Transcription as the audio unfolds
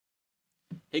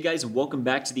Hey guys, and welcome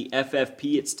back to the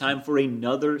FFP. It's time for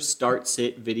another start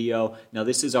sit video. Now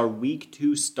this is our week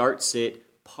 2 start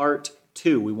sit part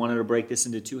 2. We wanted to break this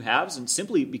into 2 halves, and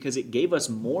simply because it gave us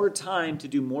more time to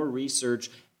do more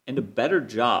research and a better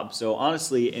job. So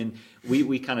honestly, and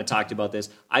we kind of talked about this,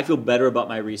 I feel better about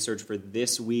my research for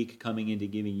this week coming into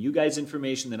giving you guys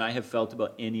information than I have felt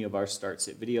about any of our start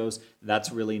sit videos.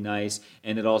 That's really nice,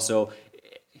 and it also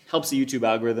helps the YouTube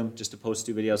algorithm just to post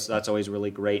 2 videos, so that's always really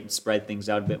great and spread things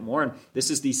out a bit more. And this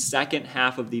is the second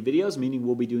half of the videos, meaning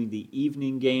we'll be doing the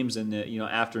evening games and the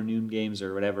afternoon games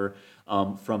or whatever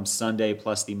from Sunday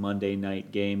plus the Monday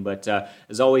night game. But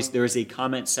as always, there is a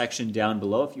comment section down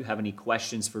below if you have any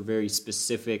questions for very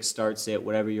specific start sit,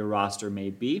 whatever your roster may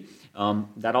be.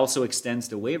 That also extends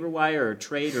to waiver wire or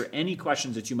trade or any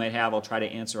questions that you might have. I'll try to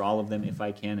answer all of them if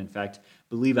I can. In fact,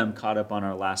 believe I'm caught up on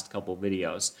our last couple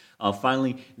videos.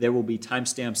 Finally, there will be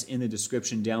timestamps in the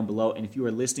description down below. And if you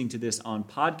are listening to this on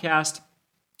podcast,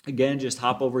 again, just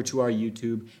hop over to our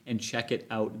YouTube and check it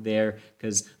out there,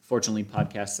 because fortunately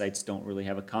podcast sites don't really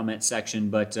have a comment section.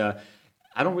 But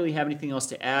I don't really have anything else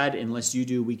to add. Unless you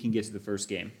do, we can get to the first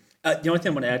game. The only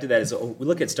thing I want to add to that is we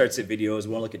look at start-sit videos,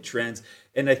 we want to look at trends,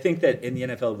 and I think that in the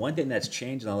NFL, one thing that's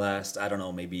changed in the last,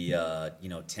 maybe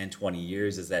 10, 20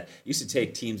 years is that it used to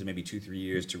take teams maybe 2-3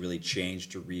 years to really change,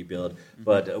 to rebuild,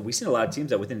 but we've seen a lot of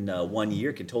teams that within 1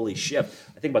 year can totally shift.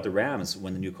 I think about the Rams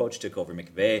when the new coach took over,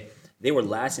 McVay. They were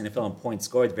last in the NFL in points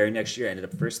scored. The very next year ended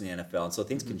up first in the NFL, and so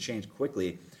things can change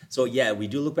quickly. So yeah, we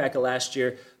do look back at last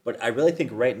year, but I really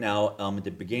think right now, at the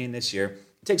beginning of this year,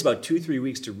 it takes about 2-3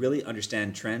 weeks to really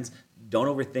understand trends. Don't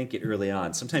overthink it early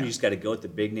on. Sometimes you just got to go with the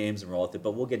big names and roll with it,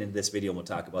 but we'll get into this video and we'll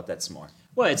talk about that some more.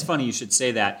 Well, it's funny you should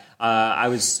say that. I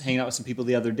was hanging out with some people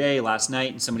the other day, last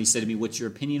night, and somebody said to me, "What's your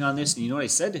opinion on this?" And you know what I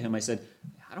said to him? I said,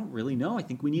 "I don't really know. I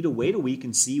think we need to wait a week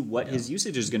and see what his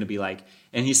usage is going to be like."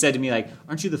 And he said to me,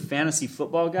 "Aren't you the fantasy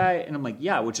football guy?" And I'm like,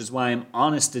 "Yeah," which is why I'm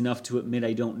honest enough to admit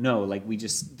I don't know.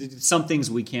 Some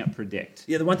things we can't predict.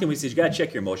 Yeah, the one thing we say is you got to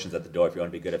check your emotions at the door if you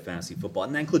want to be good at fantasy football.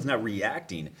 And that includes not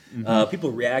reacting.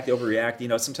 People react, overreact.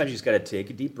 Sometimes you just got to take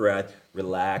a deep breath,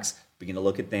 relax, begin to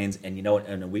look at things, and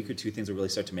in a week or 2, things will really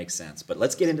start to make sense. But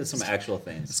let's get into some actual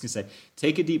things. I was going to say,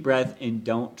 take a deep breath and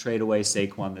don't trade away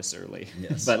Saquon this early.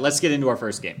 Yes. But let's get into our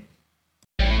first game.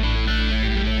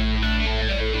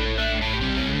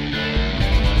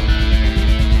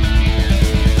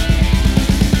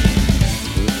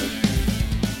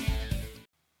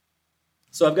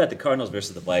 So I've got the Cardinals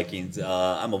versus the Vikings.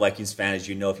 I'm a Vikings fan, as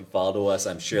you know, if you follow us.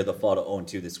 I'm sure they'll fall to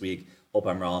 0-2 this week. Hope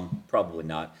I'm wrong. Probably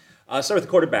not. Start with the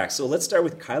quarterback. So let's start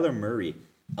with Kyler Murray.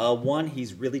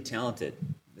 He's really talented.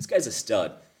 This guy's a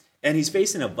stud. And he's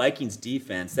facing a Vikings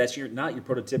defense that's not your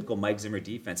prototypical Mike Zimmer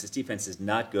defense. This defense is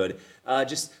not good.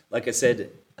 Just like I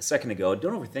said a second ago,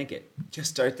 don't overthink it.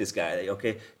 Just start this guy,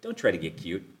 okay? Don't try to get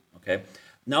cute, okay?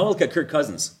 Now we'll look at Kirk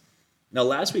Cousins. Now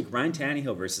last week, Ryan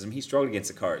Tannehill versus him, he struggled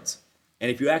against the Cards. And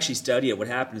if you actually study it, what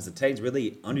happened is the Titans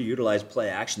really underutilized play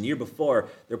action. The year before,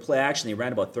 their play action, they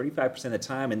ran about 35% of the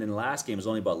time, and then the last game was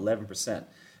only about 11%.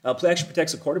 Play action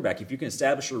protects a quarterback. If you can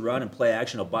establish a run and play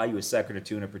action, it'll buy you a second or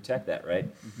 2 and protect that, right?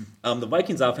 The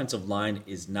Vikings' offensive line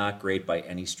is not great by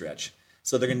any stretch.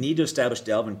 So they're going to need to establish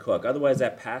Dalvin Cook. Otherwise,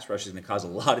 that pass rush is going to cause a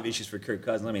lot of issues for Kirk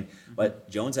Cousins. But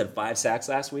Jones had 5 sacks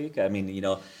last week. He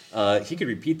could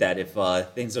repeat that if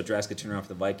things don't drastically turn around for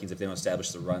the Vikings if they don't establish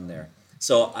the run there.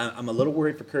 So I'm a little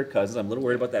worried for Kirk Cousins. I'm a little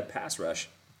worried about that pass rush.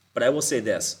 But I will say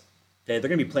this. Okay, they're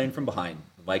going to be playing from behind,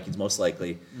 the Vikings most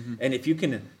likely. And if you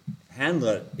can handle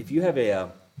it, if you have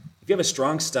a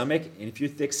strong stomach and if you're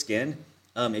thick-skinned,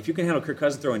 if you can handle Kirk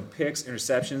Cousins throwing picks,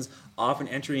 interceptions, often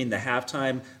entering the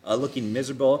halftime looking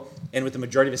miserable, and with the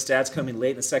majority of his stats coming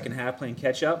late in the second half playing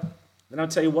catch-up, then I'll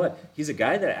tell you what, he's a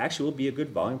guy that actually will be a good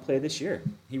volume play this year.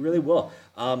 He really will.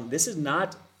 This is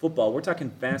not football. We're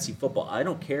talking fantasy football. I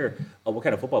don't care what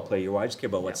kind of football player you are. I just care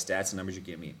about what stats and numbers you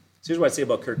give me. So here's what I say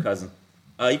about Kirk Cousins.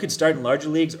 You could start in larger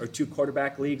leagues or 2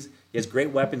 quarterback leagues. He has great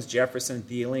weapons, Jefferson,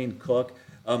 Thielen, Cook.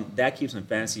 That keeps him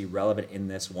fantasy relevant in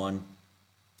this one.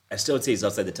 I still would say he's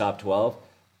outside the top 12,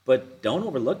 but don't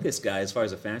overlook this guy as far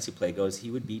as a fantasy play goes. He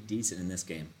would be decent in this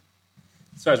game.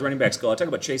 As far as running backs go, I'll talk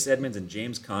about Chase Edmonds and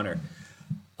James Conner.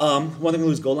 One thing to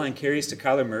lose goal line carries to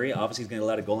Kyler Murray. Obviously, he's going to get a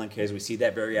lot of goal line carries. We see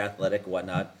that, very athletic,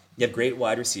 whatnot. You have great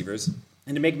wide receivers.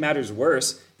 And to make matters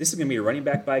worse, this is going to be a running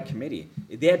back by committee.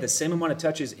 They had the same amount of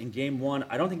touches in game 1.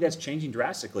 I don't think that's changing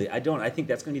drastically. I think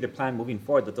that's going to be the plan moving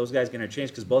forward, that those guys are going to change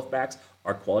because both backs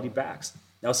are quality backs.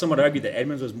 Now, some would argue that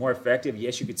Edmonds was more effective.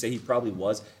 Yes, you could say he probably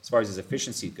was as far as his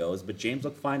efficiency goes, but James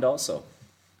looked fine also.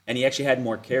 And he actually had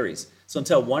more carries. So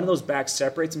until one of those backs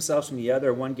separates themselves from the other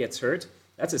or one gets hurt,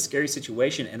 that's a scary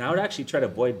situation, and I would actually try to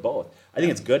avoid both. I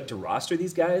think it's good to roster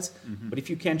these guys, but if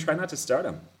you can, try not to start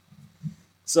them.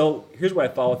 So here's where I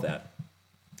fall with that.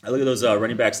 I look at those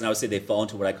running backs, and I would say they fall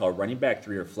into what I call running back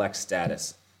 3 or flex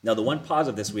status. Now, the one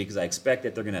positive this week is I expect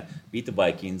that they're going to beat the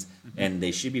Vikings, and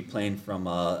they should be playing from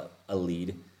a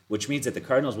lead, which means that the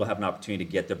Cardinals will have an opportunity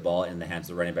to get their ball in the hands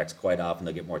of the running backs quite often.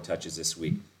 They'll get more touches this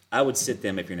week. I would sit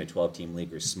them if you're in a 12-team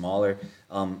league or smaller.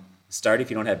 Start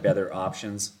if you don't have better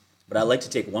options. But I like to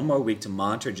take one more week to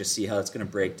monitor and just see how it's going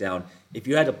to break down. If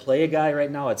you had to play a guy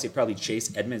right now, I'd say probably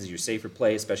Chase Edmonds is your safer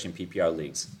play, especially in PPR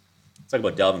leagues. Let's talk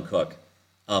about Dalvin Cook.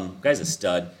 Guy's a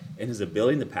stud, and his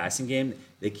ability in the passing game,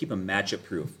 they keep him matchup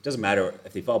proof. Doesn't matter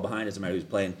if they fall behind, doesn't matter who's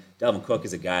playing. Dalvin Cook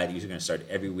is a guy that you're going to start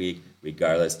every week,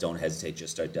 regardless. Don't hesitate,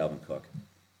 just start Dalvin Cook.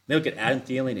 Then look at Adam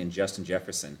Thielen and Justin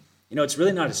Jefferson. It's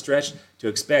really not a stretch to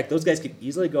expect. Those guys could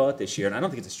easily go out this year, and I don't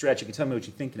think it's a stretch. You can tell me what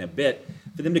you think in a bit.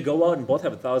 For them to go out and both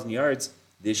have 1,000 yards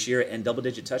this year and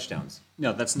double-digit touchdowns.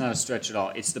 No, that's not a stretch at all.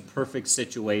 It's the perfect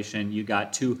situation. You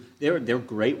got two. They're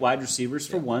great wide receivers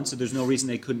for one, so there's no reason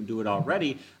they couldn't do it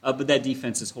already. But that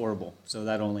defense is horrible, so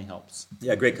that only helps.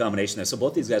 Yeah, great combination there. So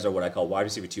both these guys are what I call wide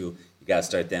receiver 2. You got to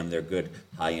start them. They're good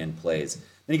high-end plays.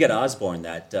 Then you got Osborne,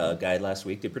 that guy last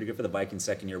week. Did pretty good for the Vikings,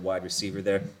 second-year wide receiver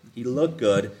there. He looked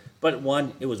good, but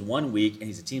it was 1 week, and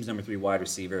he's the team's number 3 wide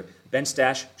receiver. Bench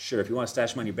stash, sure. If you want to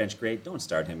stash him on your bench, great. Don't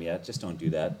start him yet. Just don't do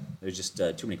that. There's just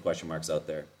too many question marks out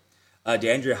there.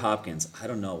 DeAndre Hopkins. I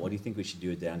don't know. What do you think we should do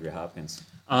with DeAndre Hopkins?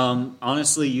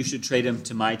 Honestly, you should trade him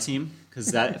to my team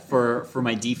because that for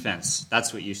my defense,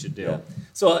 that's what you should do. Yeah.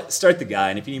 So start the guy,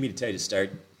 and if you need me to tell you to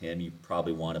start him, you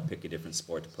probably want to pick a different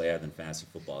sport to play other than fantasy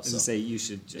football. I was going to say you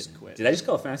should just quit. Did I just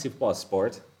call fantasy football a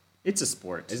sport? It's a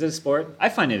sport. Is it a sport? I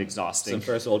find it exhausting. Some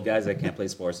first old guys that can't play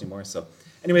sports anymore. So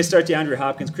anyway, start DeAndre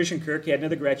Hopkins. Christian Kirk, he had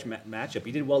another great matchup.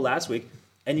 He did well last week,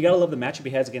 and you got to love the matchup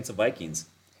he has against the Vikings.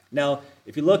 Now,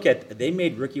 if you look at, they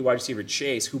made rookie wide receiver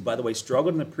Chase, who, by the way,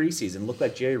 struggled in the preseason, looked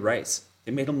like Jerry Rice.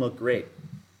 They made him look great.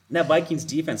 And that Vikings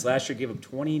defense last year gave up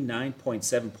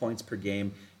 29.7 points per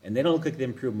game, and they don't look like they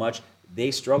improved much.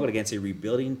 They struggled against a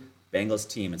rebuilding Bengals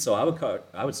team. And so I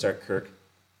would start Kirk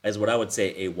as what I would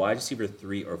say a wide receiver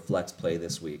 3 or flex play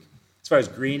this week. As far as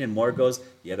Green and Moore goes,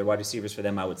 the other wide receivers for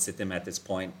them, I would sit them at this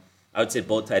point. I would sit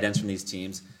both tight ends from these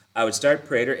teams. I would start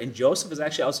Prater, and Joseph is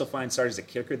actually also fine start as a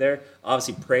kicker there.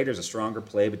 Obviously, Prater's a stronger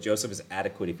play, but Joseph is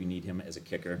adequate if you need him as a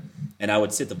kicker. And I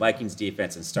would sit the Vikings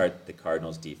defense and start the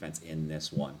Cardinals defense in this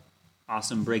one.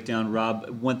 Awesome breakdown, Rob.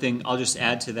 One thing I'll just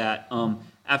add to that,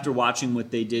 after watching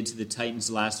what they did to the Titans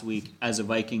last week as a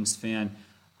Vikings fan,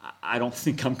 I don't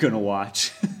think I'm going to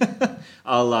watch.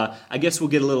 I guess we'll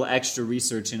get a little extra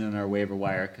research in on our waiver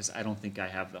wire because I don't think I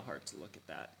have the heart to look at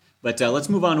that. But let's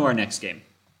move on to our next game.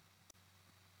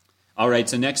 All right,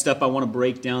 so next up I want to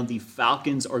break down the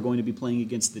Falcons are going to be playing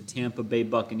against the Tampa Bay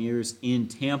Buccaneers in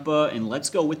Tampa. And let's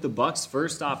go with the Bucs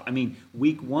first off. I mean,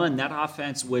 week 1, that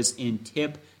offense was in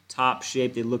tip-top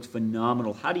shape. They looked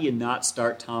phenomenal. How do you not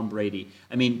start Tom Brady?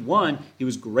 I mean, 1, he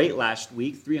was great last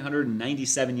week,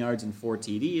 397 yards and 4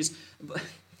 TDs. But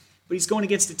he's going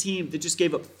against a team that just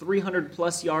gave up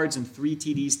 300-plus yards and 3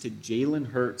 TDs to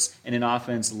Jalen Hurts and an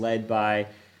offense led by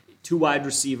 2 wide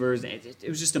receivers. It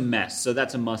was just a mess, so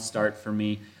that's a must start for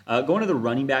me. Going to the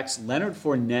running backs, Leonard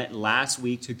Fournette last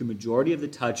week took the majority of the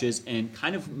touches and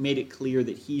kind of made it clear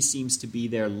that he seems to be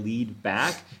their lead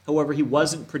back. However, he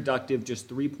wasn't productive, just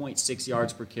 3.6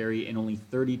 yards per carry and only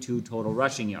 32 total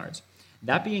rushing yards.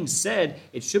 That being said,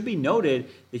 it should be noted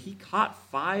that he caught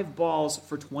 5 balls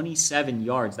for 27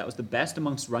 yards. That was the best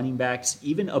amongst running backs,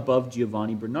 even above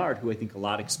Giovanni Bernard, who I think a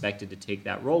lot expected to take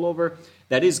that rollover.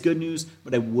 That is good news,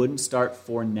 but I wouldn't start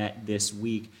Fournette this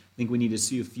week. I think we need to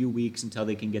see a few weeks until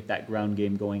they can get that ground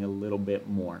game going a little bit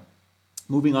more.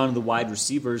 Moving on to the wide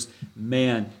receivers,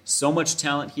 man, so much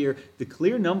talent here. The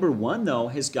clear number 1, though,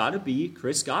 has got to be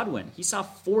Chris Godwin. He saw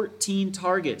 14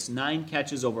 targets, 9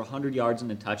 catches, over 100 yards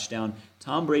and a touchdown.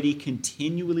 Tom Brady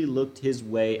continually looked his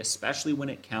way, especially when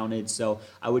it counted. So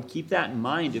I would keep that in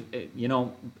mind.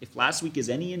 If last week is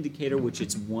any indicator, which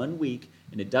it's 1 week,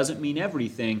 and it doesn't mean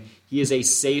everything, he is a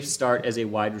safe start as a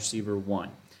wide receiver 1.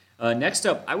 Next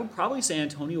up, I would probably say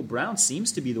Antonio Brown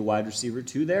seems to be the wide receiver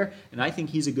 2 there, and I think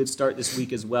he's a good start this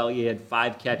week as well. He had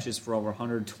 5 catches for over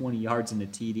 120 yards in a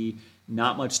TD.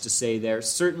 Not much to say there.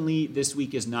 Certainly, this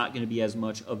week is not going to be as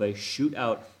much of a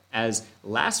shootout as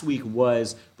last week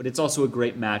was, but it's also a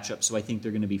great matchup, so I think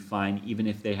they're going to be fine, even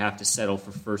if they have to settle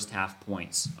for first half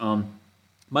points.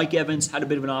 Mike Evans had a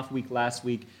bit of an off week last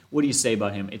week. What do you say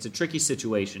about him? It's a tricky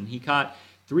situation. He caught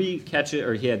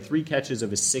He had 3 catches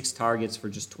of his 6 targets for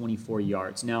just 24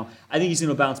 yards. Now, I think he's going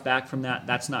to bounce back from that.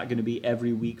 That's not going to be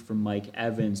every week from Mike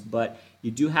Evans, but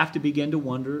you do have to begin to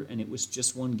wonder, and it was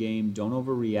just one game. Don't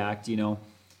overreact,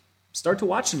 Start to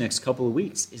watch the next couple of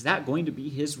weeks. Is that going to be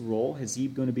his role? Is he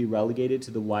going to be relegated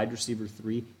to the wide receiver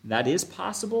 3? That is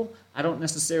possible. I don't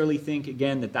necessarily think,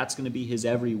 again, that's going to be his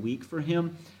every week for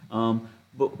him.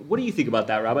 But what do you think about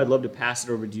that, Rob? I'd love to pass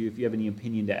it over to you if you have any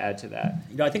opinion to add to that.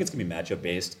 I think it's going to be matchup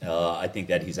based. I think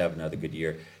that he's having another good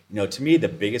year. To me, the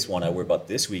biggest one I worry about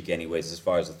this week, anyways, as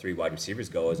far as the 3 wide receivers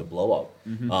go, is a blowout.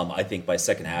 I think by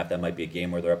second half, that might be a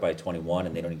game where they're up by 21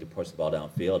 and they don't need to push the ball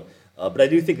downfield. But I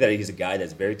do think that he's a guy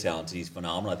that's very talented. He's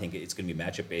phenomenal. I think it's going to be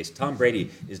matchup based. Tom Brady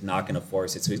is not going to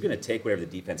force it, so he's going to take whatever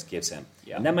the defense gives him.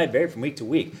 Yeah. And that might vary from week to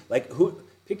week.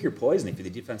 Pick your poison if you're the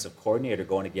defensive coordinator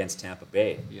going against Tampa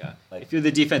Bay. Yeah. If you're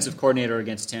the defensive coordinator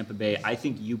against Tampa Bay, I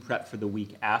think you prep for the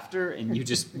week after and you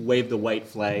just wave the white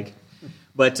flag.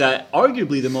 But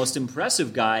arguably the most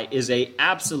impressive guy is a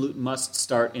absolute must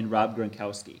start in Rob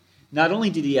Gronkowski. Not only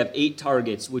did he have 8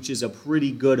 targets, which is a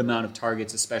pretty good amount of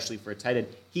targets, especially for a tight end,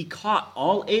 he caught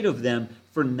all 8 of them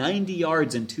for 90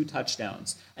 yards and 2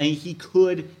 touchdowns. He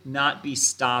could not be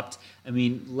stopped.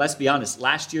 Let's be honest.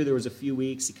 Last year there was a few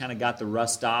weeks he kind of got the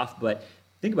rust off, but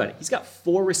think about it. He's got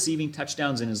 4 receiving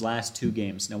touchdowns in his last 2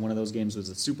 games. Now, one of those games was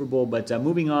the Super Bowl, but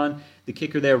moving on, the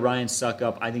kicker there, Ryan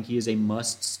Suckup, I think he is a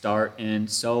must start, and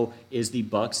so is the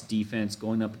Bucs defense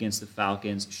going up against the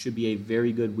Falcons. Should be a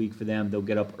very good week for them. They'll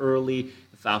get up early.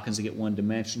 The Falcons will get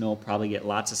one-dimensional, probably get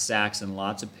lots of sacks and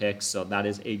lots of picks, so that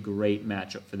is a great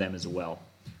matchup for them as well.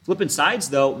 Flipping sides,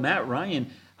 though, Matt Ryan,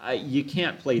 you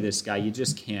can't play this guy. You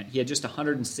just can't. He had just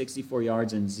 164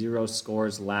 yards and 0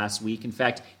 scores last week. In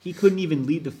fact, he couldn't even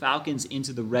lead the Falcons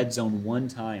into the red zone one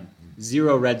time.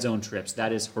 0 red zone trips.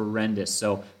 That is horrendous.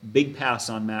 So big pass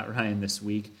on Matt Ryan this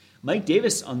week. Mike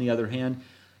Davis, on the other hand,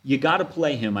 you got to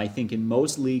play him, I think, in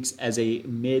most leagues as a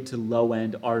mid to low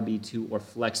end RB2 or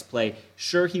flex play.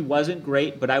 Sure, he wasn't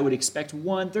great, but I would expect,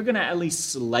 they're going to at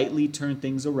least slightly turn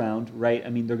things around, right?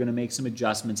 They're going to make some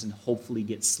adjustments and hopefully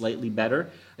get slightly better.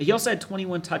 He also had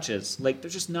 21 touches.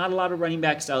 There's just not a lot of running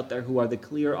backs out there who are the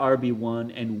clear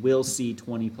RB1 and will see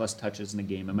 20-plus touches in a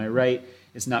game. Am I right?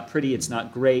 It's not pretty, it's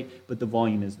not great, but the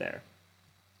volume is there.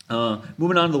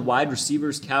 Moving on to the wide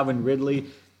receivers, Calvin Ridley.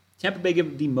 Tampa Bay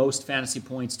gave the most fantasy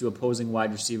points to opposing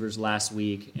wide receivers last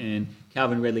week, and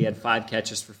Calvin Ridley had 5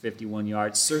 catches for 51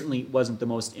 yards. Certainly wasn't the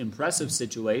most impressive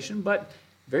situation, but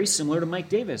very similar to Mike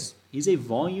Davis. He's a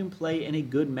volume play and a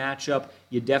good matchup.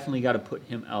 You definitely got to put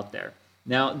him out there.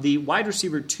 Now, the wide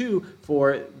receiver 2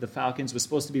 for the Falcons was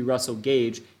supposed to be Russell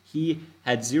Gage. He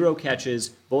had 0 catches,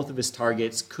 both of his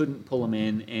targets, couldn't pull him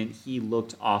in, and he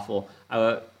looked awful.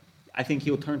 I think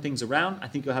he'll turn things around. I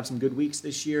think he'll have some good weeks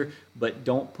this year, but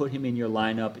don't put him in your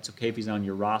lineup. It's okay if he's on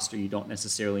your roster. You don't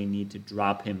necessarily need to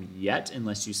drop him yet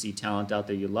unless you see talent out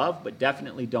there you love, but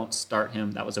definitely don't start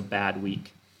him. That was a bad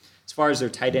week. As far as their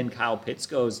tight end Kyle Pitts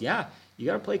goes, you got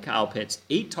to play Kyle Pitts.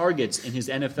 8 targets in his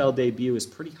NFL debut is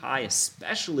pretty high,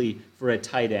 especially for a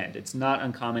tight end. It's not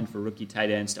uncommon for rookie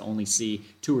tight ends to only see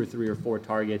 2 or 3 or 4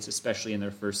 targets, especially in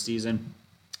their first season.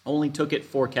 Only took it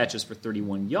 4 catches for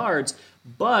 31 yards,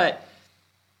 but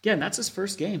again, that's his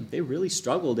first game. They really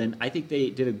struggled, and I think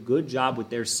they did a good job with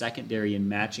their secondary in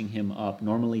matching him up.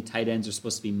 Normally, tight ends are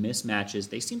supposed to be mismatches.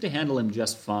 They seem to handle him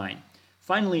just fine.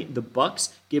 Finally, the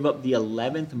Bucs gave up the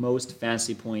 11th most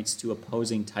fantasy points to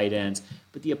opposing tight ends,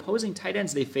 but the opposing tight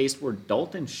ends they faced were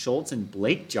Dalton Schultz and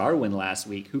Blake Jarwin last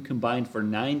week, who combined for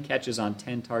 9 catches on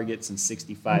 10 targets and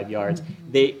 65 yards.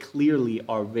 They clearly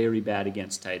are very bad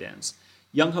against tight ends.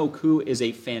 Young-Ho Koo is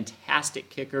a fantastic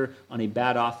kicker on a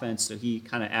bad offense, so he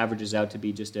kind of averages out to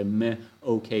be just a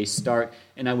okay start,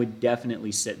 and I would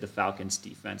definitely sit the Falcons'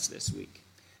 defense this week.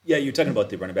 Yeah, you're talking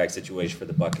about the running back situation for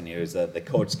the Buccaneers. The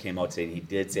coach came out saying he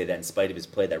did say that in spite of his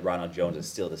play that Ronald Jones is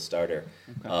still the starter.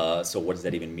 Okay. So what does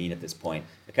that even mean at this point?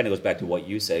 It kind of goes back to what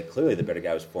you said. Clearly the better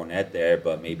guy was Fournette there,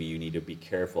 but maybe you need to be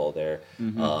careful there.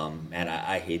 Mm-hmm.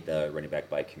 I hate the running back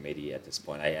by committee at this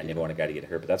point. I never want a guy to get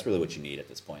hurt, but that's really what you need at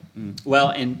this point. Well,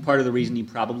 and part of the reason he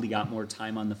probably got more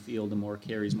time on the field and more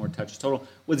carries, more touches total,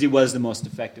 was he was the most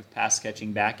effective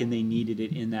pass-catching back, and they needed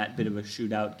it in that bit of a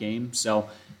shootout game. So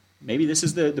maybe this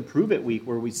is the prove-it week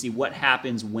where we see what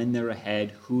happens when they're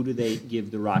ahead. Who do they give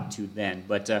the rock to then?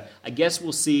 But I guess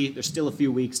we'll see. There's still a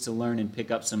few weeks to learn and pick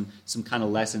up some kind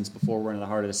of lessons before we're in the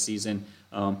heart of the season.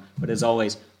 But as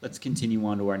always, let's continue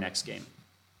on to our next game.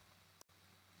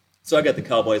 So I got the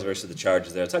Cowboys versus the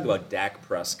Chargers there. Let's talk about Dak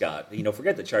Prescott.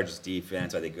 Forget the Chargers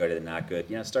defense. Are they good or they're not good?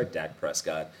 Start Dak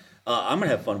Prescott. I'm going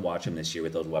to have fun watching him this year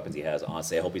with those weapons he has,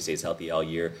 honestly. I hope he stays healthy all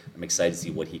year. I'm excited to see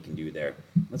what he can do there.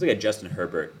 Let's look at Justin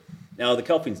Herbert. Now, the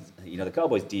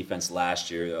Cowboys' defense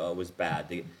last year was bad.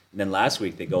 And then last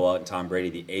week, they go out and Tom Brady,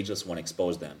 the ageless one,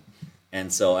 exposed them.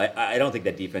 And so I don't think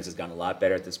that defense has gotten a lot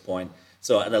better at this point.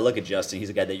 So and I look at Justin. He's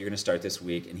a guy that you're going to start this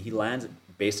week, and he lands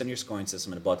based on your scoring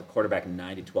system in about the quarterback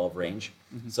 9 to 12 range.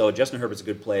 Mm-hmm. So Justin Herbert's a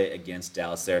good play against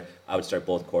Dallas there. I would start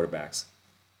both quarterbacks.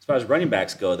 As far as running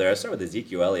backs go there, I start with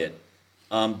Ezekiel Elliott.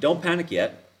 Don't panic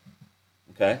yet.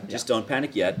 Okay? Just don't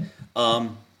panic yet.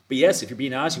 But yes, if you're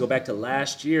being honest, you go back to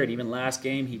last year and even last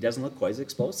game, he doesn't look quite as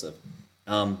explosive.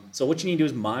 So what you need to do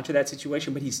is monitor that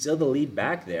situation, but he's still the lead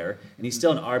back there, and he's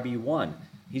still an RB1.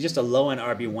 He's just a low-end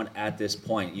RB1 at this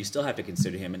point. You still have to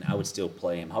consider him, and I would still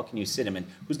play him. How can you sit him, and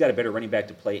who's got a better running back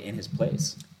to play in his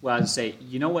place? Well, I would say,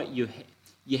 you know what? You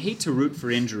hate to root for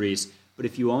injuries, but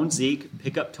if you own Zeke,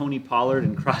 pick up Tony Pollard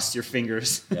and cross your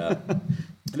fingers. Yeah.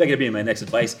 That's going to be my next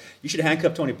advice. You should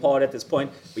handcuff Tony Pollard at this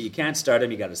point, but you can't start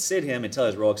him. You got to sit him until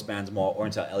his role expands more or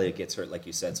until Elliott gets hurt, like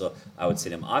you said. So I would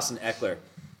sit him. Austin Eckler,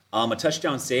 a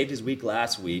touchdown saved his week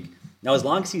last week. Now, as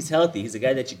long as he's healthy, he's a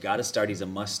guy that you got to start. He's a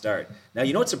must start. Now,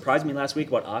 you know what surprised me last week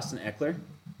about Austin Eckler?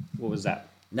 What was that?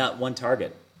 Not one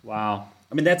target. Wow.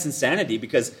 I mean, that's insanity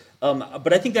because,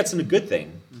 but I think that's a good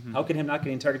thing. Mm-hmm. How can him not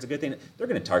getting targets a good thing? They're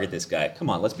going to target this guy. Come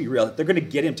on, let's be real. They're going to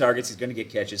get him targets. He's going to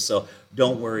get catches. So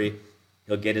don't worry.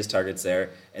 He'll get his targets there.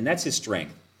 And that's his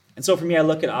strength. And so for me, I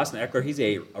look at Austin Eckler. He's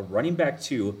a running back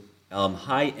 2,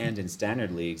 high-end in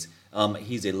standard leagues.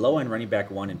 He's a low-end running back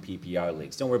 1 in PPR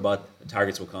leagues. Don't worry about the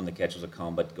targets will come, the catches will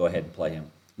come, but go ahead and play him.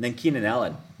 And then Keenan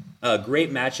Allen.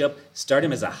 Great matchup. Start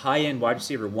him as a high-end wide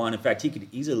receiver 1. In fact, he could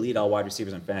easily lead all wide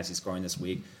receivers in fantasy scoring this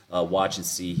week. Watch and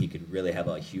see. He could really have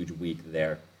a huge week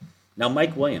there. Now,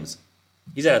 Mike Williams.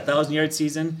 He's at a 1,000-yard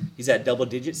season. He's at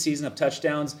double-digit season of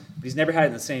touchdowns, but he's never had it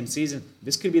in the same season.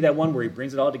 This could be that one where he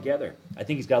brings it all together. I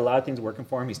think he's got a lot of things working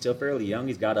for him. He's still fairly young.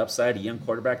 He's got upside, a young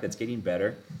quarterback that's getting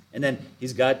better. And then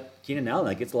he's got Keenan Allen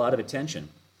that gets a lot of attention.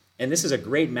 And this is a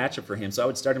great matchup for him, so I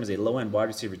would start him as a low-end wide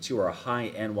receiver 2 or a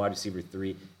high-end wide receiver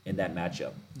 3 in that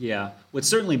matchup. Yeah. What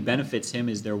certainly benefits him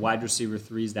is their wide receiver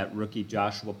 3s, that rookie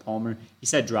Joshua Palmer. He's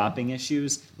had dropping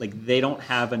issues. Like, they don't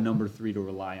have a number 3 to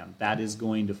rely on. That is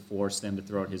going to force them to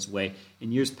throw it his way.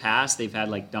 In years past, they've had,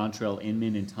 like, Dontrell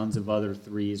Inman and tons of other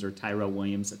 3s or Tyrell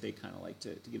Williams that they kind of like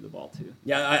to give the ball to.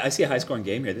 Yeah, I see a high-scoring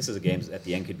game here. This is a game at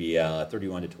the end could be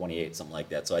 31-28, something like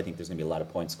that. So I think there's going to be a lot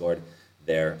of points scored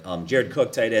there. Jared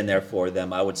Cook, tight end there for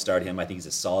them. I would start him. I think he's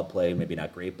a solid play, maybe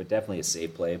not great, but definitely a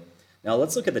safe play. Now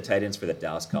let's look at the tight ends for the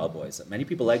Dallas Cowboys. Many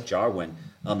people like Jarwin.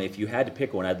 If you had to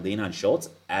pick one, I'd lean on Schultz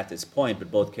at this point, but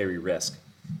both carry risk.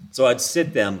 So I'd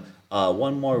sit them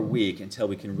one more week until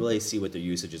we can really see what their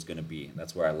usage is going to be.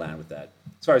 That's where I land with that.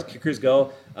 As far as kickers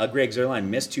go, Greg Zuerlein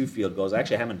missed 2 field goals. I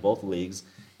actually have him in both leagues,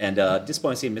 and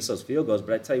disappointed to see him miss those field goals,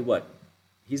 but I tell you what,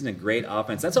 he's in a great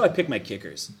offense. That's how I pick my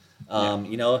kickers.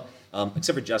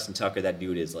 Except for Justin Tucker, that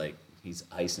dude is like, he's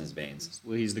ice in his veins.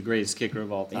 Well, he's the greatest kicker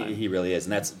of all time. He really is,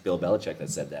 and that's Bill Belichick that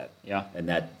said that. Yeah. And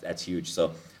that's huge.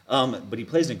 So, but he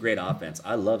plays in a great offense.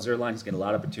 I love Zuerlein. He's getting a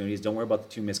lot of opportunities. Don't worry about the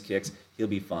 2 missed kicks. He'll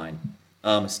be fine.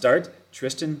 Start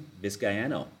Tristan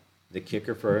Vizcaino, the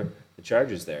kicker for the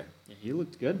Chargers there. Yeah, he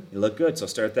looked good. He looked good, so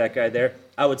start that guy there.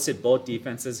 I would sit both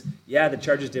defenses. Yeah, the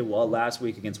Chargers did well last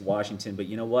week against Washington, but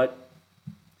you know what?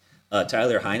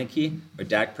 Tyler Heineke or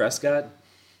Dak Prescott,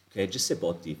 okay, just sit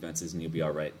both defenses and you'll be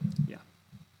all right. Yeah.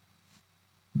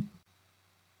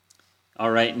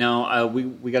 All right, now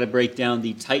we got to break down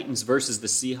the Titans versus the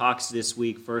Seahawks this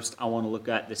week. First, I want to look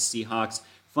at the Seahawks.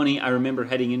 Funny, I remember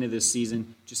heading into this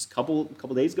season just a couple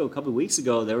days ago, a couple of weeks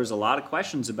ago, there was a lot of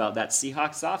questions about that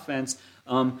Seahawks offense.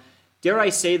 Dare I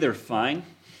say they're fine?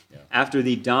 Yeah. After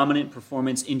the dominant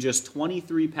performance in just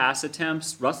 23 pass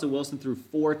attempts, Russell Wilson threw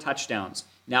 4 touchdowns.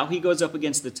 Now he goes up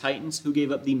against the Titans, who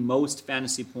gave up the most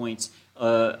fantasy points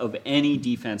of any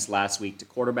defense last week to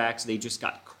quarterbacks. They just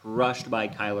got crushed by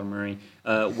Kyler Murray.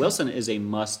 Wilson is a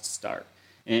must start.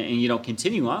 And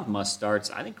continue on with must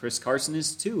starts. I think Chris Carson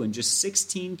is too. In just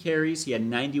 16 carries, he had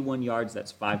 91 yards.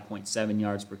 That's 5.7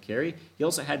 yards per carry. He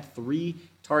also had 3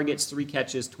 targets, 3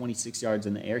 catches, 26 yards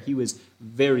in the air. He was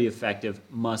very effective,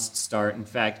 must start. In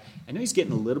fact, I know he's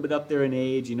getting a little bit up there in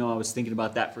age. I was thinking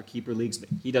about that for keeper leagues, but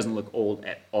he doesn't look old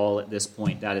at all at this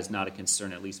point. That is not a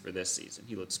concern, at least for this season.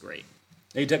 He looks great.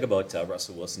 Now you talk about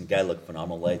Russell Wilson. Guy looked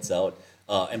phenomenal, lights out.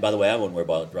 And by the way, I wouldn't worry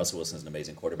about Russell Wilson's an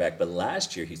amazing quarterback, but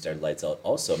last year he started lights out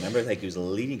also. Remember, like he was a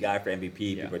leading guy for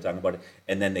MVP, people were talking about it,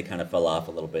 and then they kind of fell off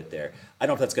a little bit there. I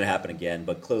don't know if that's going to happen again,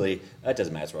 but clearly that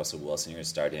doesn't matter. It's Russell Wilson. You're going to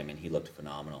start him, and he looked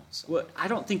phenomenal. So. Well, I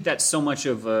don't think that's so much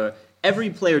of a... Every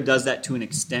player does that to an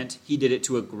extent. He did it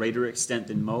to a greater extent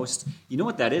than most. You know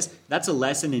what that is? That's a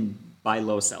lesson in buy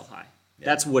low, sell high. Yeah.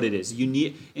 That's what it is. You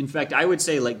need. In fact, I would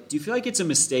say, like, do you feel like it's a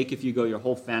mistake if you go your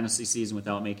whole fantasy season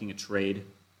without making a trade?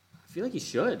 I feel like you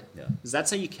should, because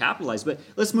that's how you capitalize. But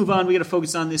let's move on. We got to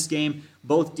focus on this game.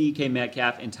 Both DK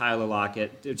Metcalf and Tyler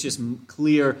Lockett, they're just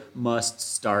clear must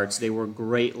starts. They were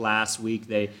great last week.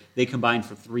 They combined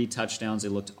for 3 touchdowns. They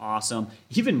looked awesome.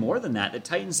 Even more than that, the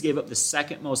Titans gave up the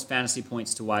second most fantasy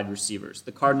points to wide receivers.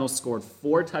 The Cardinals scored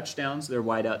 4 touchdowns, their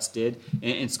wideouts did,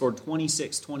 and scored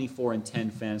 26, 24, and 10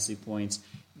 fantasy points.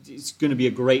 It's going to be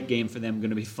a great game for them.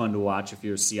 Going to be fun to watch if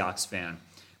you're a Seahawks fan.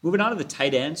 Moving on to the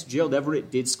tight ends, Gerald Everett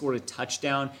did score a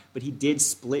touchdown, but he did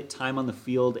split time on the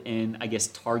field and, I guess,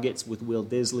 targets with Will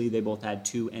Disley. They both had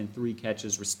 2 and 3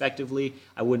 catches, respectively.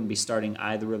 I wouldn't be starting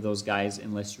either of those guys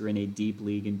unless you're in a deep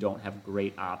league and don't have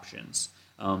great options.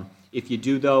 If you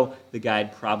do, though, the guy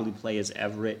I'd probably play is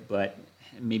Everett, but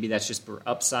maybe that's just for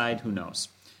upside. Who knows?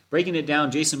 Breaking it down,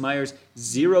 Jason Myers,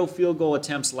 0 field goal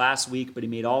attempts last week, but he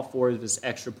made all 4 of his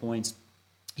extra points.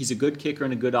 He's a good kicker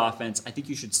and a good offense. I think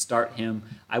you should start him.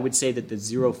 I would say that the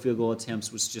 0 field goal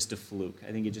attempts was just a fluke.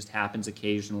 I think it just happens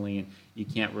occasionally, and you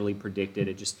can't really predict it.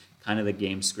 It's just kind of the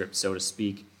game script, so to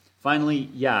speak. Finally,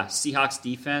 Seahawks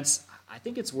defense. I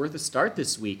think it's worth a start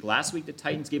this week. Last week, the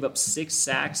Titans gave up 6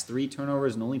 sacks, 3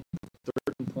 turnovers, and only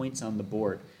 13 points on the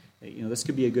board. This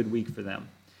could be a good week for them.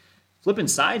 Flipping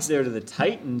sides there to the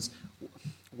Titans,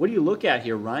 what do you look at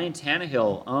here? Ryan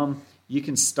Tannehill. You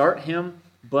can start him,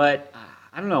 but...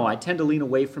 I don't know. I tend to lean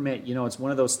away from it. It's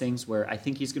one of those things where I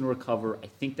think he's going to recover. I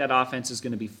think that offense is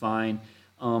going to be fine.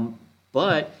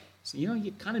 But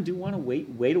you kind of do want to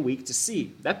wait a week to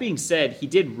see. That being said, he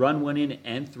did run one in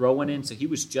and throw one in, so he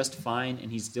was just fine,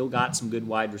 and he's still got some good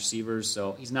wide receivers,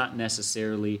 so he's not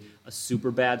necessarily a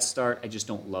super bad start. I just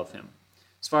don't love him.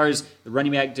 As far as the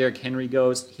running back Derrick Henry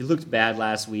goes, he looked bad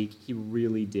last week. He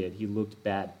really did. He looked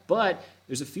bad. But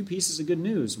there's a few pieces of good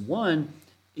news. One,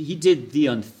 he did the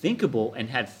unthinkable and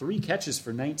had 3 catches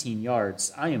for 19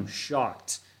 yards. I am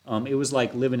shocked. It was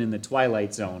like living in the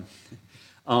Twilight Zone.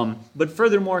 But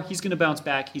furthermore, he's going to bounce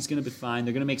back. He's going to be fine.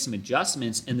 They're going to make some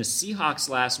adjustments. And the Seahawks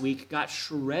last week got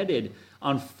shredded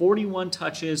on 41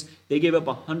 touches. They gave up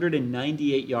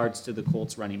 198 yards to the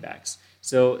Colts running backs.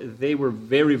 So they were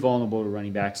very vulnerable to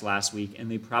running backs last week,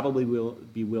 and they probably will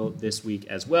be this week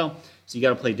as well. So you got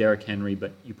to play Derrick Henry,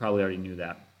 but you probably already knew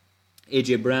that.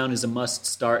 A.J. Brown is a must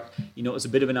start. It was a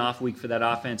bit of an off week for that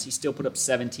offense. He still put up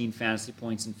 17 fantasy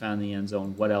points and found the end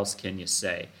zone. What else can you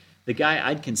say? The guy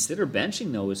I'd consider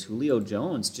benching, though, is Julio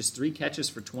Jones. Just 3 catches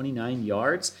for 29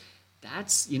 yards.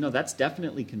 That's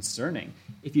definitely concerning.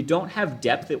 If you don't have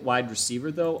depth at wide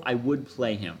receiver, though, I would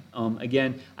play him.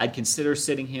 Again, I'd consider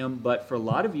sitting him, but for a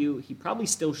lot of you, he probably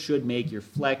still should make your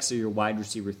flex or your wide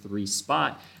receiver 3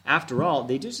 spot. After all,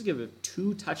 they just give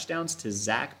 2 touchdowns to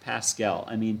Zach Pascal.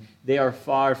 I mean, they are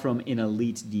far from an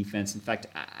elite defense. In fact,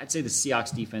 I'd say the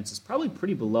Seahawks defense is probably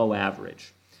pretty below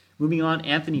average. Moving on,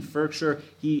 Anthony Ferkshire,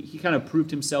 he kind of proved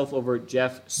himself over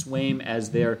Jeff Swaim as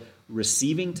their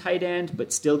receiving tight end,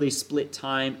 but still they split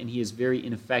time, and he is very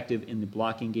ineffective in the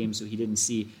blocking game, so he didn't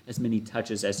see as many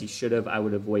touches as he should have. I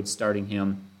would avoid starting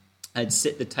him. I'd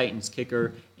sit the Titans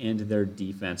kicker and their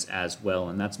defense as well,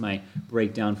 and that's my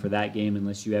breakdown for that game,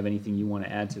 unless you have anything you want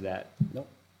to add to that. Nope.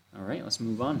 All right, let's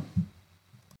move on.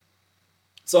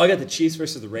 So I got the Chiefs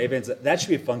versus the Ravens. That should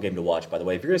be a fun game to watch, by the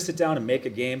way. If you're going to sit down and make a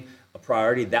game a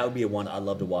priority, that would be one I'd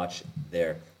love to watch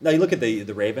there. Now, you look at the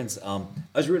Ravens. I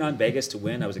was rooting on Vegas to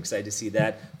win. I was excited to see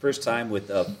that. First time with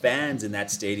fans in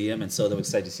that stadium, and so they were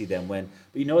excited to see them win.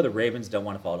 But the Ravens don't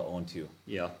want to fall to 0-2.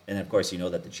 Yeah. And, of course,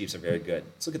 that the Chiefs are very good.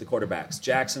 Let's look at the quarterbacks.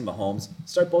 Jackson, Mahomes.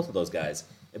 Start both of those guys.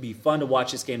 It'd be fun to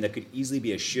watch this game that could easily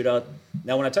be a shootout.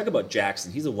 Now, when I talk about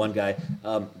Jackson, he's the one guy.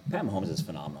 Pat Mahomes is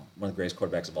phenomenal. One of the greatest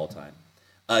quarterbacks of all time.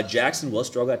 Jackson will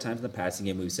struggle at times in the passing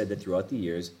game. We've said that throughout the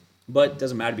years. But it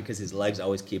doesn't matter because his legs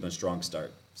always keep him a strong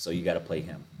start. So you got to play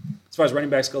him. As far as running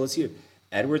backs go, let's see.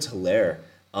 Edwards-Helaire.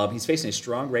 He's facing a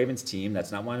strong Ravens team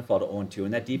that's not wanting to fall to 0-2.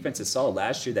 And that defense is solid.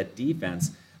 Last year, that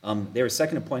defense, they were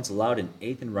second in points allowed and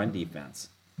 8th in run defense.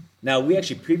 Now, we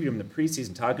actually previewed him in the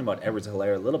preseason talking about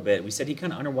Edwards-Helaire a little bit. We said he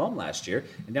kind of underwhelmed last year.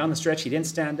 And down the stretch, he didn't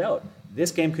stand out.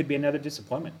 This game could be another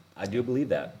disappointment. I do believe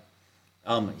that.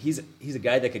 He's a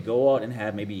guy that could go out and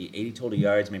have maybe 80 total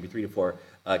yards, maybe 3 to 4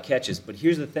 catches. But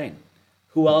here's the thing.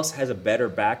 Who else has a better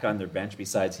back on their bench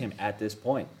besides him at this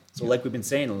point? So like we've been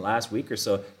saying in the last week or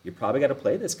so, you probably got to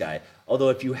play this guy. Although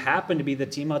if you happen to be the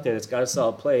team out there that's got a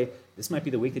solid play, this might be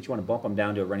the week that you want to bump him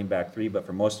down to a running back 3. But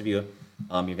for most of you,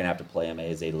 you're going to have to play him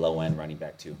as a low-end running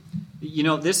back 2.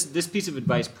 This piece of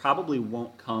advice probably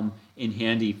won't come in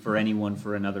handy for anyone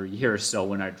for another year or so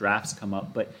when our drafts come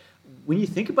up. But when you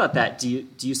think about that, do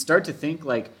you start to think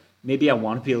like maybe I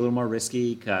want to be a little more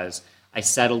risky because I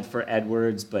settled for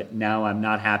Edwards, but now I'm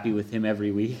not happy with him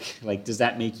every week? Like, does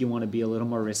that make you want to be a little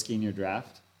more risky in your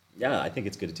draft? Yeah, I think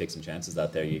it's good to take some chances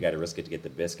out there. You got to risk it to get the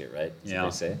biscuit, right? That's yeah.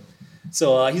 what they say.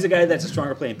 So he's a guy that's a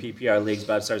stronger play in PPR leagues,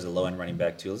 but starts as a low-end running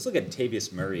back too. Let's look at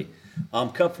Tavius Murray,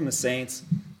 cut from the Saints,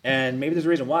 and maybe there's a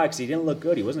reason why, because he didn't look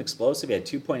good. He wasn't explosive. He had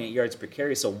 2.8 yards per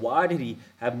carry. So why did he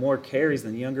have more carries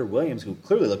than the younger Williams, who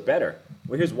clearly looked better?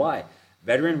 Well, here's why.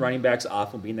 Veteran running backs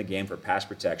often be in the game for pass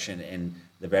protection, and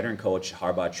the veteran coach,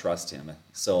 Harbaugh, trusts him.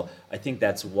 So I think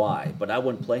that's why. But I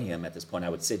wouldn't play him at this point. I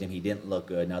would sit him. He didn't look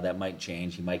good. Now, that might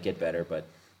change. He might get better. But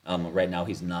right now,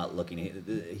 he's not looking.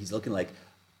 He's looking like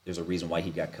there's a reason why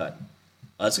he got cut.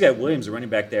 Let's look at Williams, the running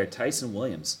back there, Tyson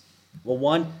Williams. Well,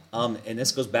 one, and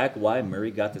this goes back why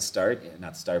Murray got the start.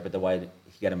 Not the start, but why he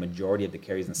got a majority of the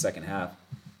carries in the second half.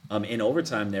 In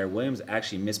overtime there, Williams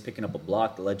actually missed picking up a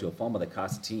block that led to a fumble that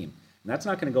cost the team. And that's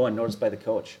not going to go unnoticed by the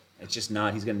coach. It's just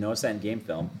not. He's going to notice that in game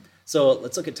film. So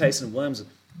let's look at Tyson Williams.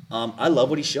 I love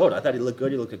what he showed. I thought he looked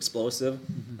good. He looked explosive.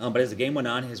 But as the game went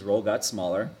on, his role got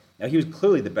smaller. Now, he was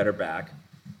clearly the better back.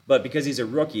 But because he's a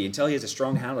rookie, until he has a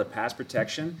strong handle of pass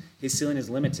protection, his ceiling is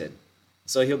limited.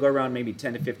 So he'll go around maybe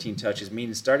 10 to 15 touches,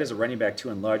 meaning start as a running back 2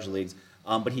 in large leagues.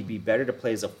 But he'd be better to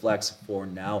play as a flex for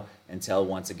now until,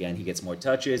 once again, he gets more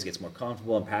touches, gets more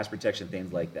comfortable in pass protection,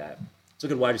 things like that. Let's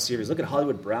look at wide receivers. Look at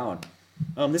Hollywood Brown.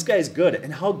 This guy is good.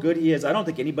 And how good he is, I don't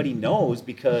think anybody knows,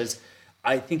 because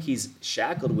I think he's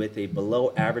shackled with a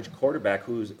below-average quarterback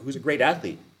who's a great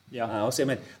athlete. Yeah. I'll say,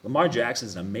 man, Lamar Jackson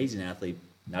is an amazing athlete,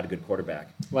 not a good quarterback.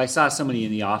 Well, I saw somebody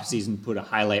in the offseason put a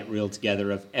highlight reel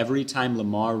together of every time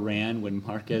Lamar ran when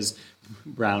Marquez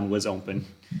Brown was open.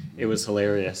 It was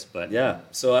hilarious. But yeah,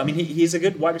 so, I mean, he's a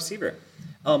good wide receiver.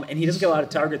 And he doesn't get a lot of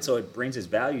targets, so it brings his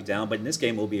value down. But in this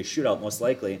game, it will be a shootout, most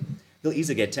likely. He'll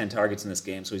easily get 10 targets in this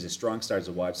game, so he's a strong start as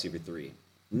a wide receiver 3. And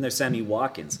then there's Sammy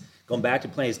Watkins, going back to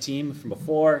play his team from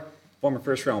before, former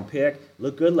first-round pick.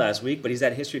 Looked good last week, but he's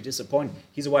had a history of disappointing.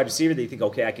 He's a wide receiver that you think,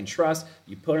 okay, I can trust.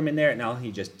 You put him in there, and now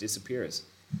he just disappears.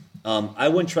 I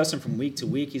wouldn't trust him from week to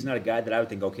week. He's not a guy that I would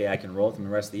think, okay, I can roll with him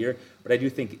the rest of the year. But I do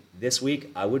think this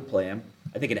week I would play him.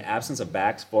 I think in absence of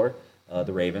backs for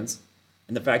the Ravens,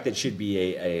 and the fact that it should be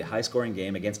a high-scoring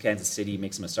game against Kansas City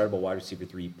makes him a startable wide receiver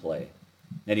 3 play.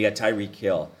 Then you got Tyreek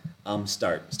Hill.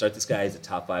 Start this guy as a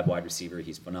top 5 wide receiver.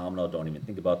 He's phenomenal. Don't even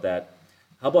think about that.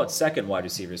 How about second wide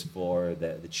receivers for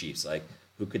the Chiefs? Like,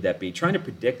 who could that be? Trying to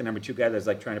predict the number 2 guy, that's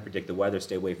like trying to predict the weather.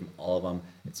 Stay away from all of them.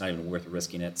 It's not even worth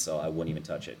risking it, so I wouldn't even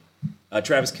touch it.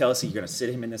 Travis Kelce, you're going to sit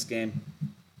him in this game?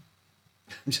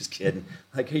 I'm just kidding.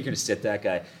 Like, how are you going to sit that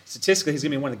guy? Statistically, he's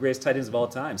going to be one of the greatest tight ends of all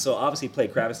time. So, obviously, play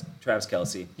Travis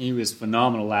Kelce. He was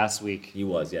phenomenal last week. He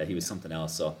was, yeah. He was something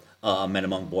else. So, men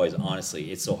among boys,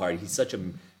 honestly, it's so hard. He's such a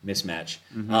mismatch.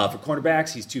 For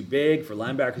cornerbacks, he's too big. For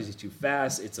linebackers, he's too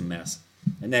fast. It's a mess.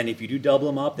 And then if you do double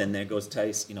him up, then there goes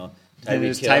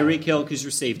Tyreek Hill because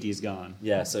your safety is gone.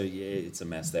 Yeah, so it's a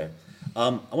mess there. I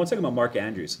want to talk about Mark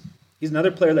Andrews. He's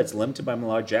another player that's limited by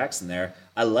Lamar Jackson there.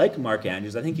 I like Mark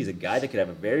Andrews. I think he's a guy that could have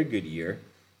a very good year,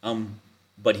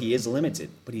 but he is limited.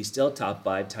 But he's still top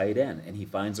 5 tight end, and he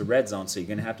finds the red zone, so you're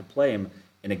going to have to play him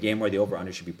in a game where the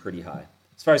over-under should be pretty high.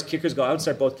 As far as kickers go, I would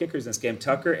start both kickers in this game.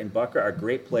 Tucker and Bucker are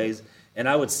great plays, and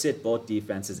I would sit both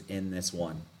defenses in this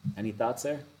one. Any thoughts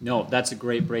there? No, that's a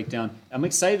great breakdown. I'm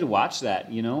excited to watch that.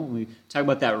 When we talk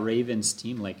about that Ravens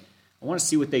team, like, I want to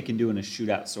see what they can do in a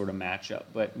shootout sort of matchup.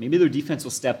 But maybe their defense will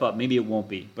step up. Maybe it won't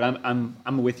be. But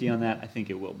I'm with you on that. I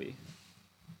think it will be.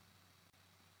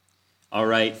 All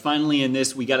right. Finally, in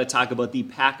this, we got to talk about the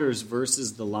Packers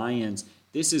versus the Lions.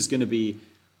 This is going to be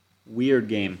weird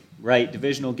game, right?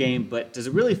 Divisional game. But does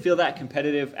it really feel that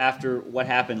competitive after what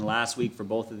happened last week for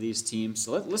both of these teams?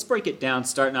 So let's break it down,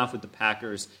 starting off with the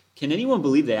Packers. Can anyone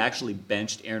believe they actually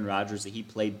benched Aaron Rodgers, that he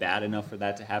played bad enough for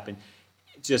that to happen?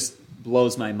 It just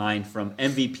blows my mind, from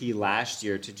MVP last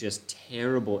year to just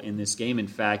terrible in this game. In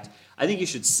fact, I think you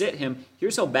should sit him.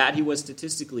 Here's how bad he was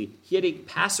statistically. He had a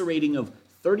passer rating of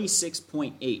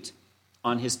 36.8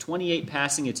 on his 28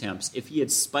 passing attempts. If he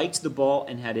had spiked the ball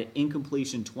and had an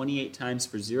incompletion 28 times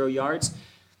for 0 yards,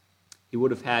 he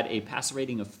would have had a passer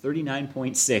rating of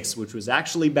 39.6, which was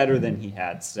actually better than he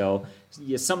had. So,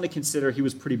 yeah, something to consider. He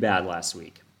was pretty bad last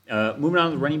week. Moving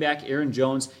on to the running back, Aaron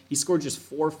Jones, he scored just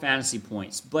 4 fantasy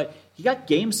points, but he got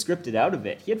game scripted out of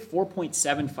it. He had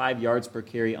 4.75 yards per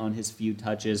carry on his few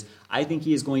touches. I think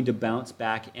he is going to bounce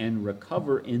back and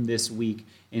recover in this week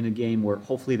in a game where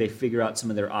hopefully they figure out some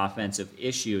of their offensive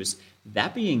issues.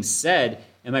 That being said,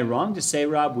 am I wrong to say,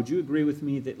 Rob, would you agree with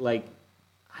me that, like,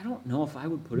 I don't know if I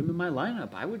would put him in my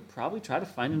lineup. I would probably try to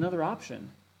find another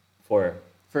option. For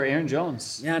Aaron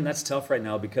Jones. Yeah, and that's tough right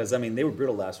now because, I mean, they were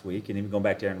brutal last week, and even going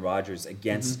back to Aaron Rodgers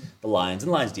against the Lions, and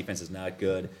the Lions' defense is not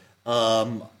good.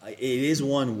 It is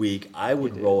 1 week. I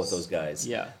would roll with those guys.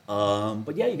 Yeah.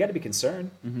 But, yeah, you got to be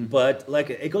concerned. But, like,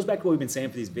 it goes back to what we've been saying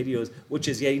for these videos, which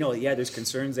is, there's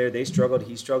concerns there. They struggled.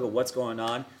 He struggled. What's going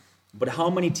on? But how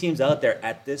many teams out there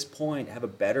at this point have a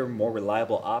better, more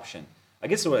reliable option? I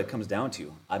guess that's what it comes down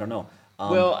to. I don't know.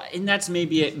 Well, and that's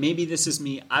maybe it. Maybe this is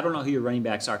me. I don't know who your running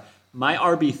backs are. My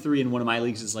RB3 in one of my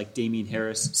leagues is like Damian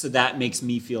Harris, so that makes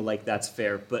me feel like that's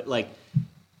fair. But like,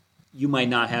 you might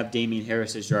not have Damian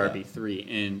Harris as your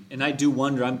RB3, and I do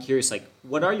wonder. I'm curious, like,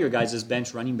 what are your guys'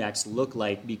 bench running backs look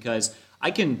like? Because I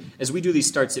can, as we do these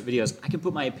start sit videos, I can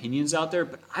put my opinions out there,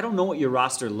 but I don't know what your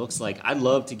roster looks like. I'd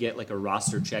love to get like a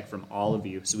roster check from all of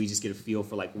you, so we just get a feel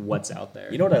for like what's out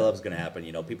there. You know what I love is going to happen.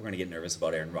 People are going to get nervous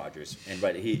about Aaron Rodgers, and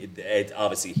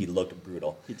obviously he looked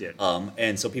brutal. He did.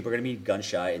 And so people are going to be gun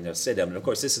shy and they'll sit him. And of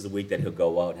course, this is the week that he'll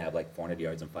go out and have like 400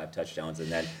 yards and 5 touchdowns,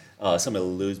 and then somebody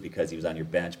will lose because he was on your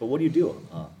bench. But what do you do?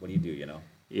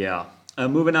 Yeah.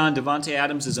 Moving on, Devontae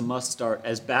Adams is a must-start.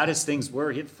 As bad as things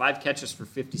were, he had 5 catches for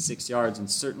 56 yards,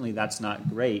 and certainly that's not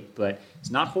great, but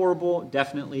it's not horrible.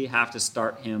 Definitely have to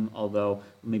start him, although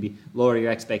maybe lower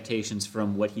your expectations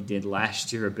from what he did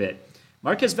last year a bit.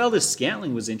 Marquez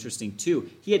Valdes-Scantling was interesting, too.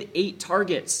 He had 8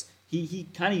 targets. He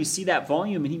kind of, you see that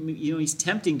volume, and he's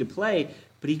tempting to play,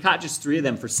 but he caught just 3 of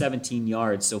them for 17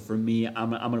 yards. So for me, I'm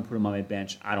going to put him on my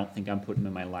bench. I don't think I'm putting him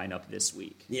in my lineup this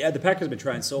week. Yeah, the Packers have been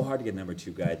trying so hard to get number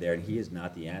 2 guy there, and he is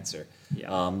not the answer.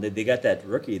 Yeah. They got that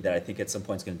rookie that I think at some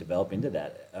point is going to develop into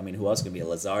that. I mean, who else can be?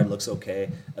 Lazard looks okay.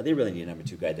 They really need a number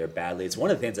 2 guy there badly. It's one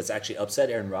of the things that's actually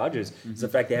upset Aaron Rodgers is the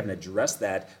fact they haven't addressed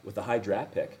that with a high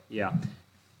draft pick. Yeah.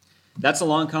 That's a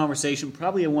long conversation,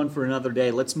 probably a one for another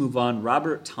day. Let's move on.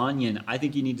 Robert Tonyan, I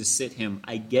think you need to sit him.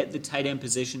 I get the tight end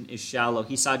position is shallow.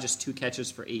 He saw just 2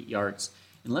 catches for 8 yards.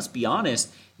 And let's be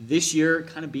honest, this year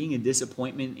kind of being a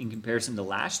disappointment in comparison to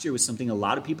last year was something a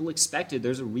lot of people expected.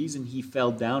 There's a reason he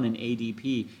fell down in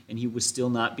ADP, and he was still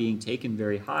not being taken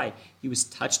very high. He was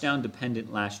touchdown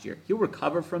dependent last year. He'll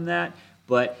recover from that,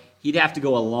 but he'd have to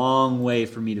go a long way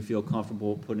for me to feel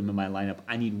comfortable putting him in my lineup.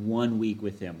 I need 1 week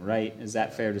with him, right? Is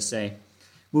that fair to say?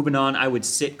 Moving on, I would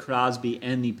sit Crosby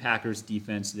and the Packers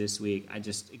defense this week.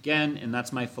 And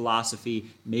that's my philosophy.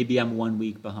 Maybe I'm 1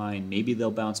 week behind. Maybe they'll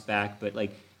bounce back, but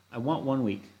I want 1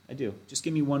 week. I do. Just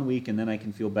give me 1 week, and then I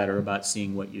can feel better about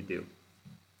seeing what you do.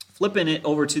 Flipping it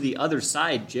over to the other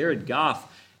side, Jared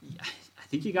Goff. I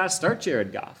think you got to start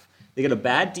Jared Goff. They got a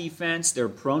bad defense. They're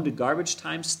prone to garbage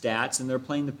time stats, and they're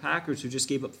playing the Packers, who just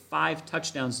gave up 5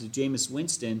 touchdowns to Jameis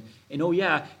Winston. And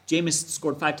Jameis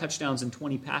scored 5 touchdowns and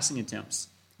 20 passing attempts.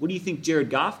 What do you think Jared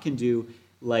Goff can do?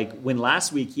 Like when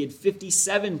last week he had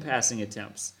 57 passing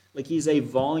attempts. Like he's a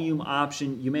volume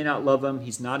option. You may not love him.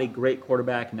 He's not a great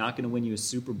quarterback, not going to win you a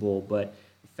Super Bowl, but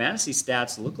fantasy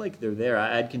stats look like they're there.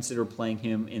 I'd consider playing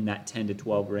him in that 10 to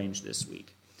 12 range this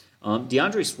week.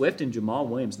 DeAndre Swift and Jamal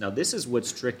Williams. Now, this is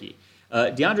what's tricky.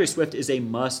 DeAndre Swift is a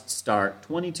must start.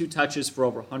 22 touches for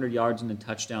over 100 yards and a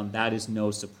touchdown. That is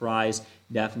no surprise.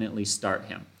 Definitely start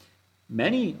him.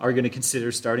 Many are going to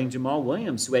consider starting Jamal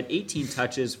Williams, who had 18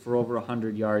 touches for over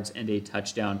 100 yards and a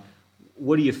touchdown.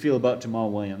 What do you feel about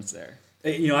Jamal Williams there?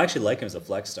 I actually like him as a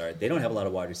flex start. They don't have a lot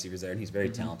of wide receivers there, and he's very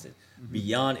talented.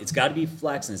 Beyond, it's got to be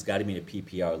flex, and it's got to be in a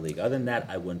PPR league. Other than that,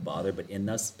 I wouldn't bother. But in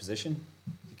this position,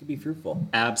 it could be fruitful.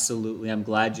 Absolutely. I'm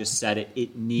glad you said it.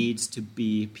 It needs to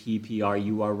be PPR.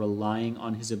 You are relying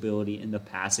on his ability in the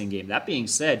passing game. That being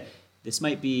said, this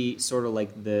might be sort of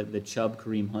like the Chubb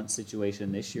Kareem Hunt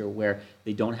situation this year where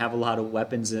they don't have a lot of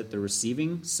weapons that they're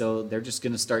receiving, so they're just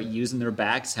going to start using their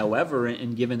backs however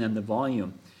and giving them the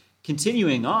volume.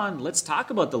 Continuing on, let's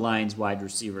talk about the Lions wide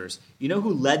receivers. You know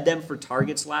who led them for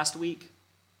targets last week?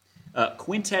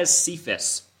 Quintez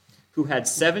Cephas, who had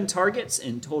 7 targets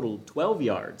and totaled 12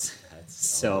 yards.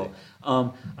 So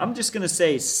I'm just going to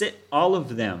say sit all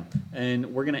of them,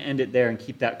 and we're going to end it there and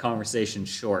keep that conversation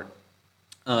short.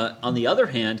 On the other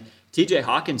hand, TJ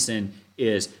Hawkinson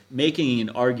is making an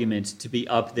argument to be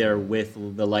up there with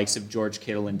the likes of George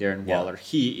Kittle and Darren Waller.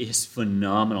 He is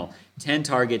phenomenal. 10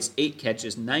 targets, 8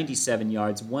 catches, 97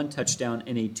 yards, 1 touchdown,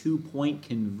 and a 2-point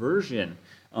conversion.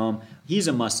 He's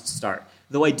a must start.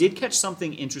 Though I did catch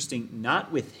something interesting,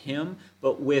 not with him,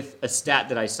 but with a stat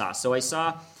that I saw. So I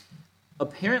saw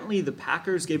apparently the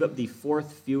Packers gave up the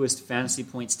 4th fewest fantasy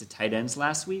points to tight ends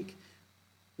last week,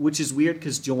 which is weird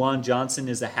because Jawan Johnson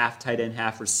is a half tight end,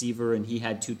 half receiver, and he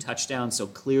had 2 touchdowns. So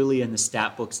clearly in the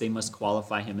stat books, they must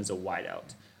qualify him as a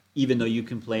wideout, even though you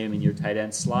can play him in your tight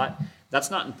end slot. That's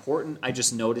not important. I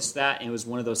just noticed that, and it was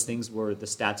one of those things where the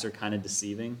stats are kind of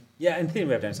deceiving. Yeah, and the thing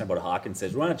we have to understand about Hawkins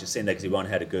is we're not just saying that because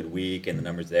he had a good week and the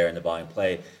numbers there and the volume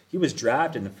play. He was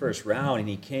drafted in the first round, and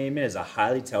he came in as a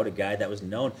highly touted guy that was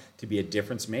known to be a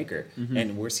difference maker. Mm-hmm.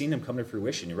 And we're seeing him come to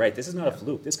fruition. You're right. This is not a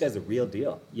fluke. This guy's the real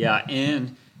deal. Yeah,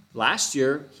 and last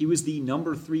year, he was the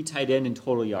number 3 tight end in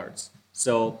total yards.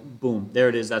 So, boom, there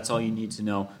it is. That's all you need to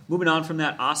know. Moving on from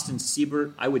that, Austin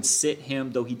Seibert, I would sit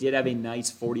him, though he did have a nice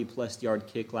 40-plus yard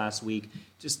kick last week.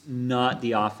 Just not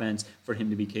the offense for him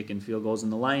to be kicking field goals.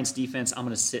 And the Lions defense, I'm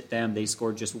going to sit them. They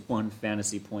scored just 1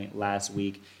 fantasy point last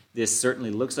week. This certainly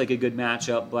looks like a good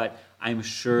matchup, but I'm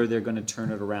sure they're going to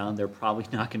turn it around. They're probably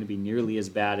not going to be nearly as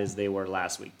bad as they were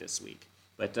last week this week.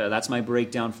 But that's my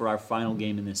breakdown for our final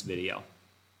game in this video.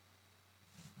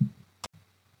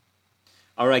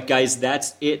 All right, guys,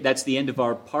 that's it. That's the end of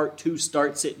our Part 2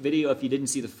 Start Sit video. If you didn't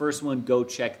see the first one, go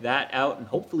check that out. And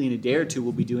hopefully in a day or two,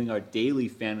 we'll be doing our daily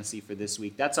fantasy for this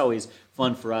week. That's always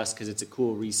fun for us because it's a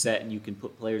cool reset, and you can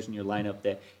put players in your lineup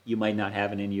that you might not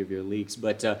have in any of your leagues.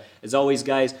 But as always,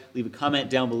 guys, leave a comment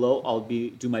down below. I'll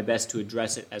do my best to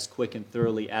address it as quick and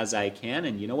thoroughly as I can.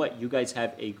 And you know what? You guys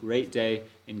have a great day,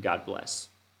 and God bless.